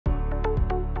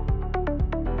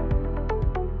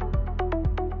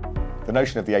The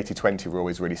notion of the 80-20 rule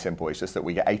is really simple. It's just that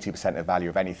we get 80% of value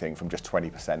of anything from just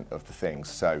 20% of the things.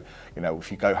 So, you know, if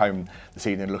you go home this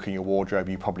evening and look in your wardrobe,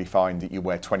 you probably find that you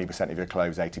wear 20% of your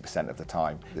clothes 80% of the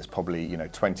time. There's probably, you know,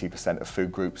 20% of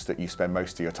food groups that you spend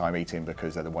most of your time eating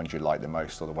because they're the ones you like the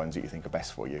most or the ones that you think are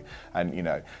best for you. And, you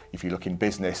know, if you look in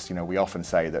business, you know, we often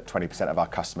say that 20% of our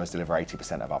customers deliver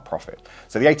 80% of our profit.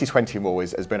 So the 80-20 rule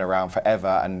has been around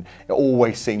forever, and it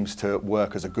always seems to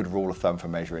work as a good rule of thumb for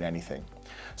measuring anything.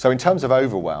 So in terms of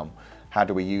overwhelm, how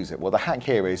do we use it? Well, the hack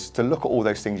here is to look at all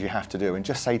those things you have to do and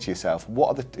just say to yourself,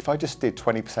 if I just did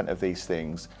 20% of these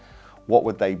things, what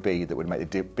would they be that would make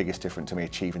the biggest difference to me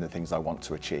achieving the things I want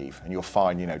to achieve? And you'll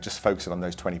find, you know, just focusing on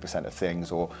those 20% of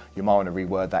things, or you might want to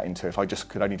reword that into, if I just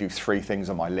could only do 3 things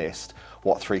on my list,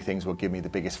 what 3 things will give me the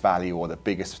biggest value or the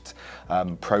biggest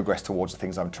progress towards the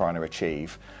things I'm trying to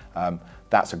achieve?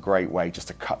 That's a great way just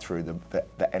to cut through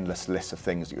the endless list of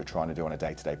things that you're trying to do on a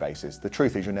day-to-day basis. The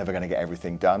truth is you're never going to get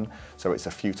everything done, so it's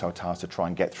a futile task to try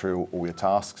and get through all your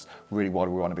tasks. Really what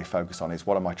we want to be focused on is,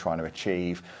 what am I trying to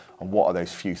achieve, and what are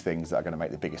those few things that are going to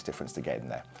make the biggest difference to getting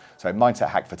there. So mindset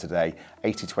hack for today,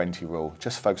 80-20 rule,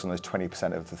 just focus on those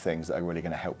 20% of the things that are really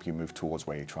going to help you move towards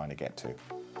where you're trying to get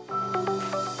to.